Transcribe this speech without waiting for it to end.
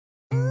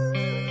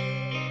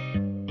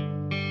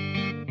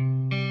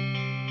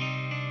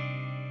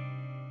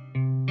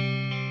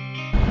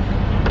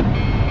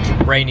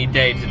rainy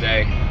day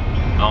today.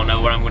 I don't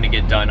know what I'm gonna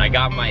get done. I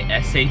got my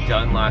essay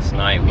done last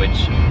night,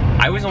 which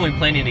I was only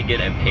planning to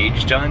get a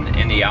page done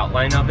in the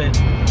outline of it,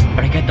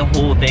 but I got the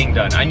whole thing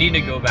done. I need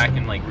to go back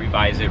and like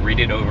revise it,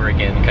 read it over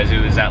again, because it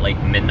was at like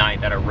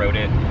midnight that I wrote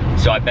it.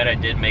 So I bet I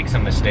did make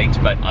some mistakes,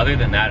 but other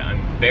than that,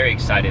 I'm very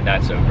excited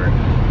that's over.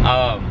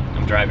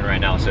 I'm driving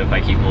right now, so if I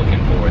keep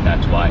looking forward,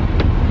 that's why.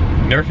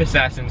 Nerf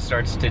Assassin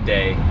starts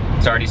today.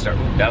 It's already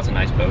started. That was a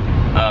nice boat.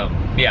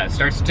 Yeah, it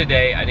starts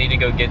today. I need to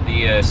go get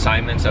the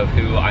assignments of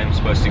who I'm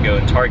supposed to go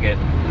and target.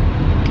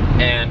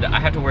 And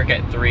I have to work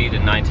at 3 to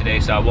 9 today,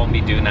 so I won't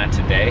be doing that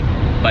today.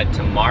 But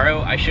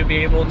tomorrow I should be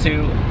able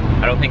to.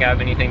 I don't think I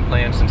have anything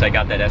planned since I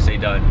got that essay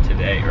done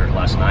today or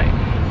last night.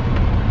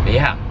 But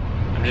yeah,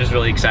 I'm just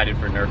really excited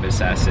for Nerf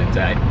Assassins.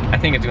 I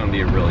think it's gonna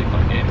be a really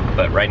fun game.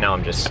 But right now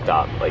I'm just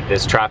stopped. Like,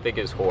 this traffic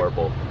is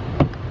horrible.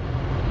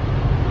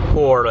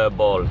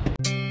 Horrible.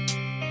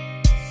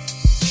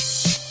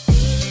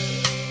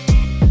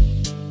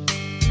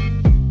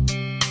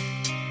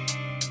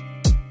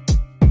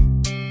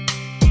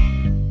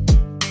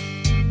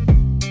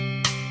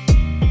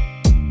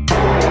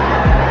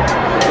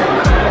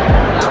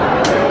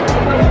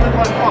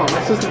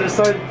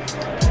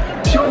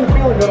 She wasn't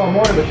feeling good all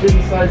morning, but she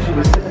decided she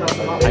was sitting up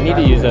the mountain. I need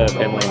to use a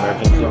family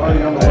emergency.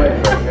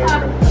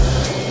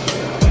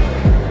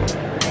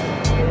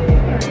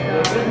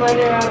 Good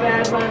Monday or a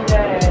bad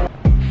Monday.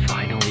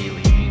 Finally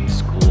leaving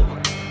school.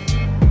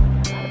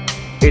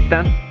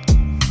 Ethan?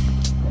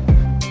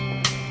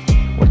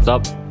 What's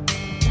up?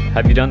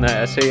 Have you done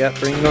that essay yet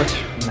for English?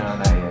 No,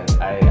 not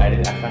yet.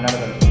 I found out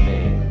about it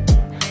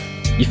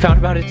today. You found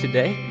about it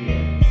today?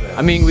 Yeah. So.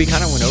 I mean, we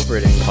kind of went over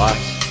it in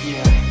class.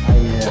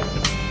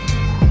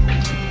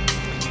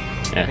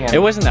 Yeah, it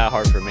wasn't that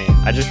hard for me.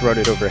 I just wrote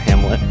it over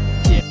Hamlet.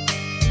 Yeah.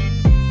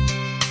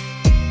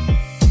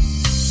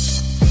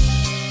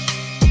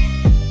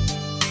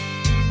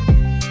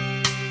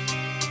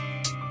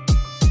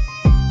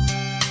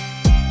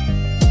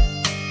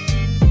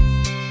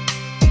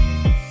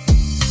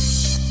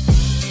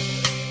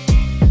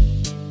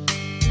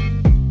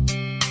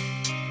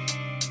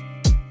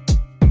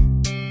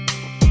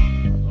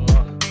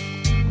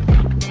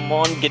 Come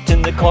on, get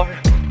in the car.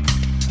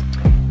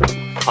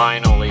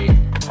 Finally.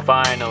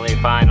 Finally.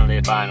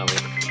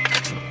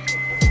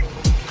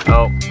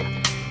 Oh,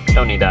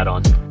 don't need that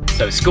on.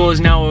 So school is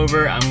now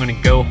over. I'm gonna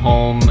go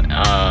home.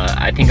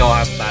 I think I'll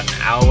have about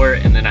an hour,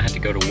 and then I have to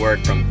go to work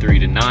from 3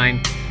 to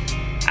 9.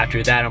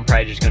 After that, I'm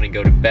probably just gonna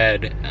go to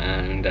bed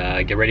and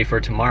get ready for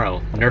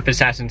tomorrow. Nerf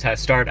Assassins has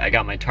started. I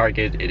got my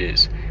target. It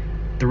is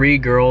 3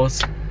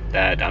 girls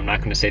that I'm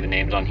not gonna say the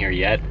names on here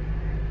yet.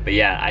 But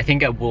yeah, I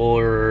think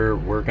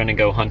we're gonna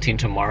go hunting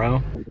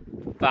tomorrow.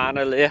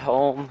 Finally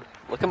home.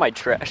 Look at my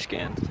trash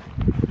cans.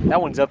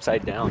 That one's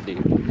upside down,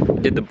 dude. I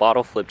did the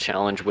bottle flip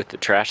challenge with the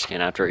trash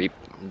can after he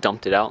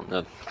dumped it out in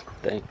the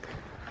thing.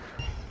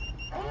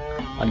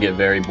 I'll get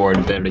very bored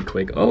very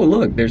quick. Oh,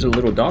 look, there's a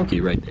little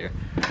donkey right there.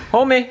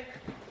 Homie,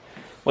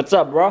 what's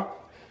up, bro?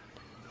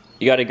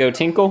 You gotta go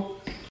tinkle?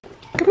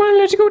 Come on,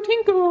 let's go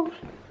tinkle.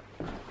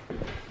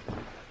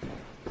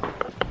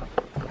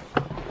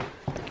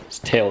 His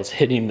tail is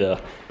hitting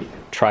the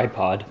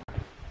tripod.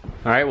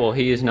 All right, well,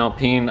 he is now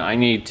peeing. I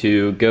need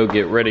to go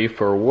get ready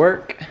for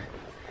work.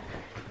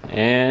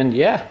 And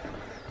yeah,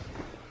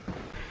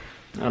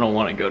 I don't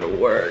want to go to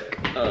work.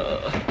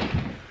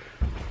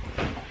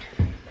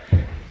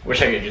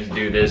 Wish I could just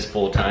do this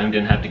full time,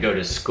 didn't have to go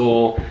to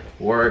school,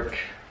 work.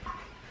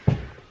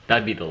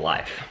 That'd be the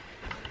life.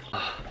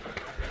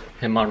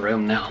 In my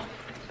room now.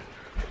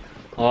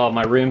 Oh,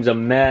 my room's a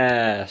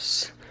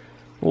mess.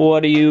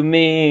 What do you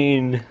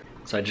mean?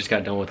 So I just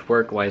got done with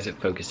work. Why is it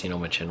focusing on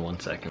my chin? 1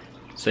 second.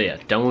 So yeah,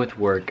 done with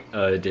work.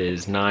 It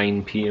is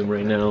 9 p.m.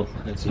 right now,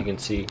 as you can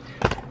see.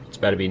 It's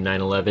about to be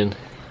 9/11.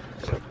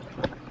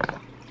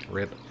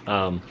 Rip.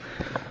 But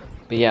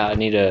yeah, I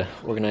need to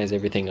organize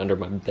everything under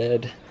my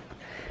bed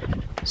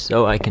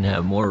so I can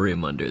have more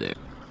room under there.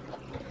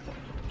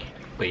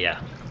 But yeah,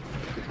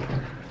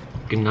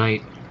 good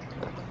night.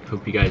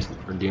 Hope you guys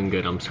are doing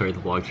good. I'm sorry the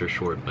vlogs are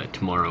short, but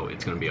tomorrow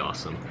it's gonna be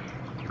awesome.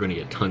 You're gonna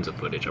get tons of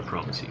footage, I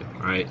promise you.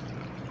 All right.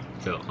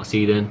 So I'll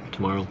see you then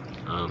tomorrow.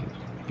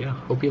 Yeah,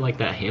 hope you like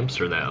that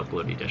hamster that I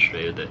uploaded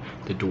yesterday,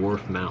 the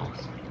dwarf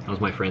mouse. That was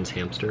my friend's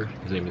hamster.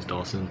 His name is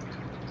Dawson.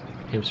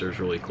 Hamster is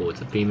really cool. It's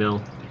a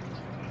female.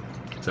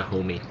 It's a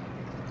homie.